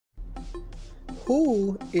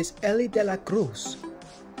Who is Elly de la Cruz?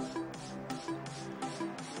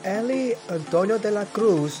 Elly Antonio de la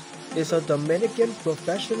Cruz is a Dominican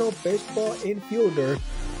professional baseball infielder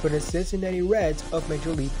for the Cincinnati Reds of Major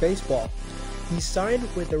League Baseball. He signed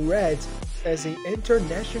with the Reds as an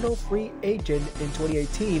international free agent in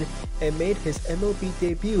 2018 and made his MLB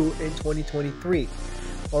debut in 2023.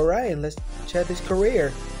 Alright, let's check his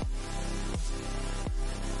career.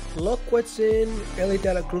 Look what's in Elly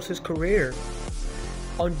de la Cruz's career.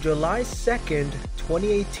 On July 2nd,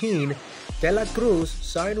 2018, De La Cruz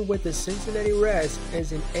signed with the Cincinnati Reds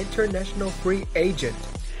as an international free agent.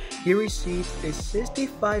 He received a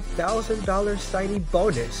 $65,000 signing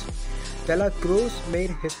bonus. De La Cruz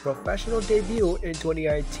made his professional debut in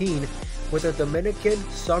 2019 with the Dominican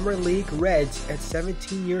Summer League Reds at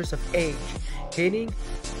 17 years of age, hitting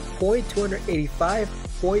 .285,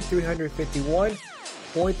 .351,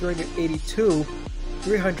 .382,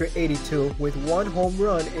 382 with 1 home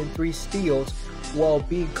run and 3 steals, while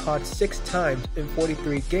being caught 6 times in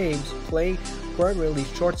 43 games, playing primarily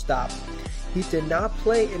shortstop. He did not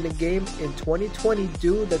play in the game in 2020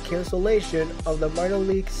 due to the cancellation of the minor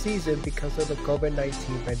league season because of the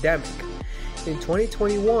COVID-19 pandemic. In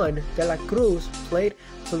 2021, De La Cruz played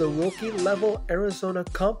for the rookie-level Arizona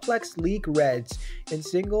Complex League Reds in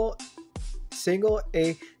Single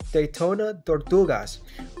A Daytona Tortugas,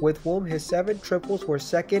 with whom his 7 triples were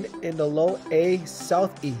second in the Low A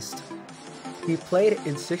Southeast. He played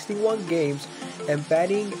in 61 games and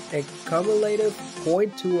batting a cumulative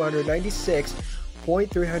 .296,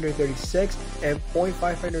 .336, and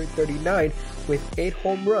 .539 with 8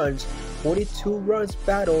 home runs, 42 runs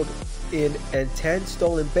battled in, and 10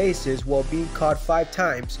 stolen bases while being caught 5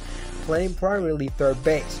 times, playing primarily third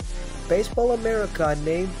base. Baseball America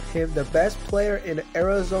named him the best player in the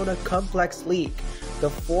Arizona Complex League, the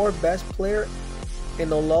 4th best player in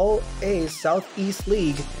the Low A Southeast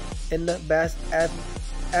League, and the best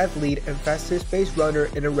athlete and fastest base runner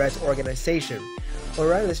in the Reds organization.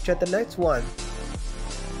 Alright, let's check the next one.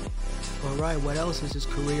 Alright, what else is his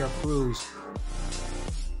career Cruz?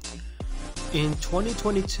 In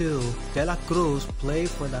 2022, De La Cruz played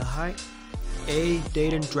for the High A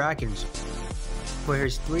Dayton Dragons, where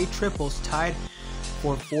his 3 triples tied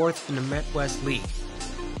for 4th in the Midwest League,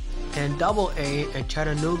 and Double A at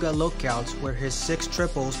Chattanooga Lookouts, where his 6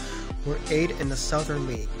 triples were 8 in the Southern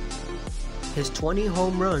League. His 20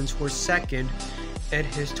 home runs were second, and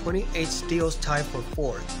his 28 steals tied for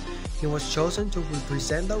 4th. He was chosen to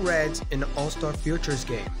represent the Reds in the All-Star Futures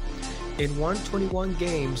game. In 121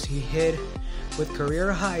 games, he hit with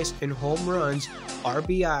career highs in home runs,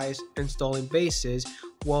 RBIs, and stolen bases,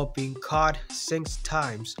 while being caught 6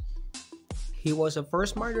 times. He was the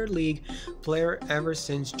first minor league player ever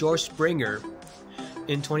since George Springer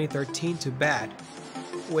in 2013 to bat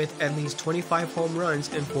with at least 25 home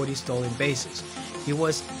runs and 40 stolen bases. He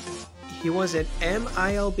was an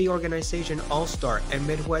MILB Organization All-Star and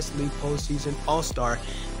Midwest League Postseason All-Star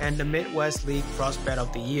and the Midwest League Prospect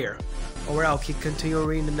of the Year. Alright, I'll keep continuing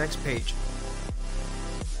reading the next page.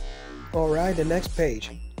 Alright, the next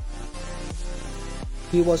page.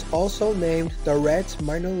 He was also named the Reds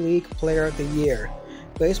Minor League Player of the Year,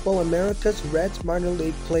 Baseball America's Reds Minor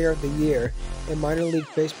League Player of the Year, and Minor League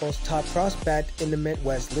Baseball's top prospect in the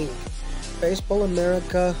Midwest League. Baseball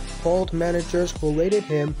America polled managers who rated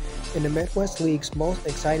him in the Midwest League's most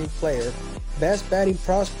exciting player, best batting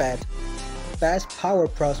prospect, best power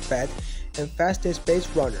prospect, and fastest base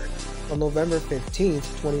runner. On November 15,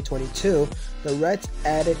 2022, the Reds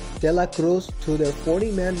added De La Cruz to their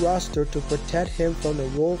 40-man roster to protect him from the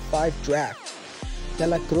Rule 5 draft. De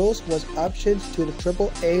La Cruz was optioned to the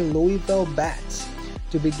Triple-A Louisville Bats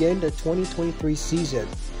to begin the 2023 season.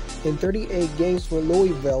 In 38 games for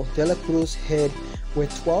Louisville, De La Cruz hit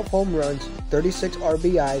with 12 home runs, 36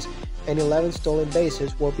 RBIs, and 11 stolen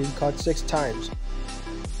bases while being caught 6 times,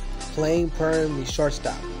 playing primarily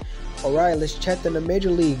shortstop. Alright, let's check in the major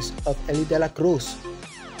leagues of Elly de la Cruz.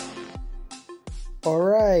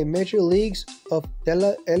 Alright, major leagues of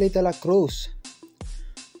Elly de la Cruz.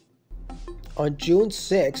 On June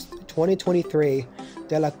 6, 2023,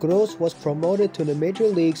 De La Cruz was promoted to the major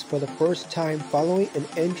leagues for the first time following an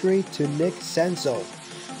injury to Nick Senzel.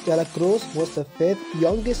 De La Cruz was the 5th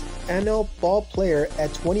youngest NL ball player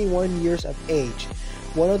at 21 years of age,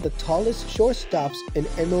 one of the tallest shortstops in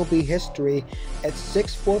MLB history at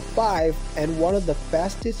 6'5" and one of the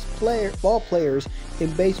fastest ball players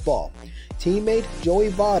in baseball. Teammate Joey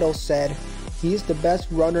Votto said, "He's the best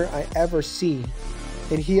runner I ever seen,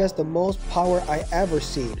 and he has the most power I ever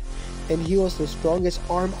seen, and he was the strongest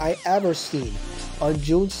arm I ever seen." On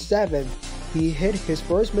June 7th, he hit his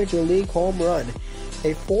first major league home run.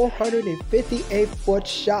 a 458-foot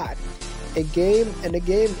shot in a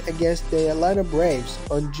game against the Atlanta Braves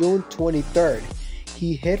on June 23rd.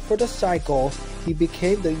 He hit for the cycle. He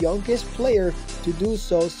became the youngest player to do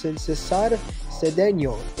so since Cesar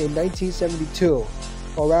Cedeno in 1972.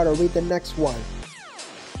 Alright, I'll read the next one.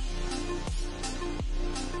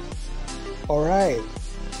 Alright,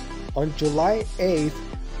 on July 8th,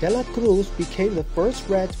 De La Cruz became the first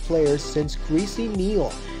Reds player since Greasy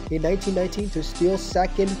Neal in 1919 to steal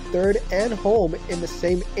second, third, and home in the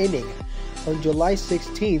same inning. On July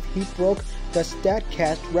 16th, he broke the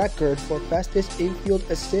StatCast record for fastest infield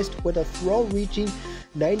assist with a throw reaching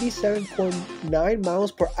 97.9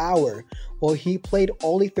 miles per hour, while he played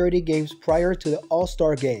only 30 games prior to the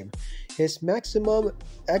All-Star game. His maximum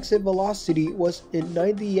exit velocity was in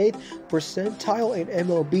 98th percentile in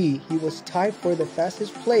MLB. He was tied for the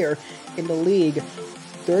fastest player in the league,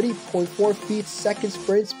 30.4 feet second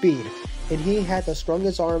sprint speed, and he had the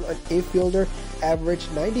strongest arm. An infielder averaged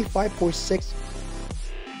 95.6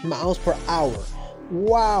 miles per hour.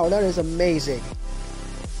 Wow, that is amazing.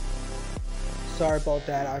 Sorry about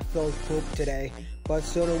that, I feel pooped today, but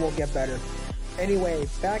soon it will get better. Anyway,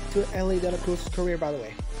 back to Elly De La Cruz's career, by the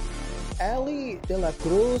way. Elly De La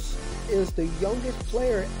Cruz is the youngest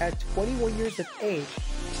player at 21 years of age.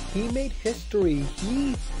 He made history.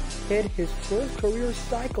 He hit his first career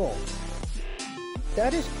cycle.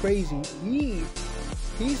 That is crazy. He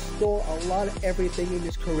stole a lot of everything in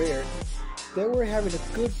his career. They were having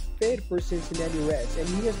a good fit for Cincinnati Reds, and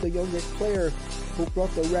he is the youngest player who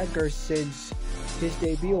broke the record since his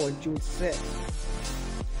debut on June 6th.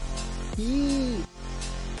 He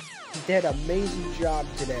did an amazing job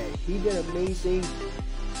today. He did amazing,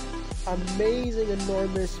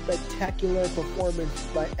 enormous, spectacular performance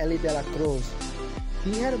by Elly De La Cruz.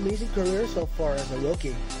 He had an amazing career so far as a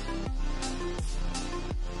rookie.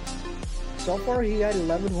 So far, he had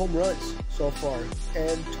 11 home runs so far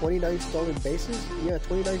and 29 stolen bases. Yeah,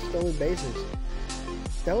 29 stolen bases.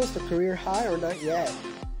 That was the career high or not yet?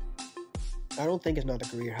 I don't think it's not the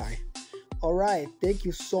career high. Alright, thank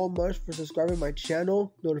you so much for subscribing my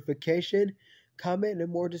channel, notification, comment,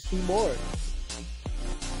 and more to see more.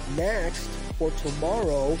 Next, for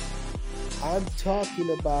tomorrow, I'm talking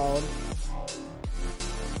about...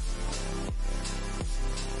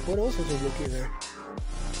 What else is a rookie there?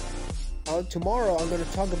 Tomorrow, I'm going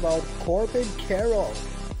to talk about Corbin Carroll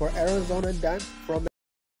for Arizona from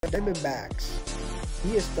Diamondbacks.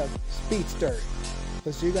 He is the speedster.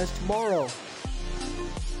 So see you guys tomorrow.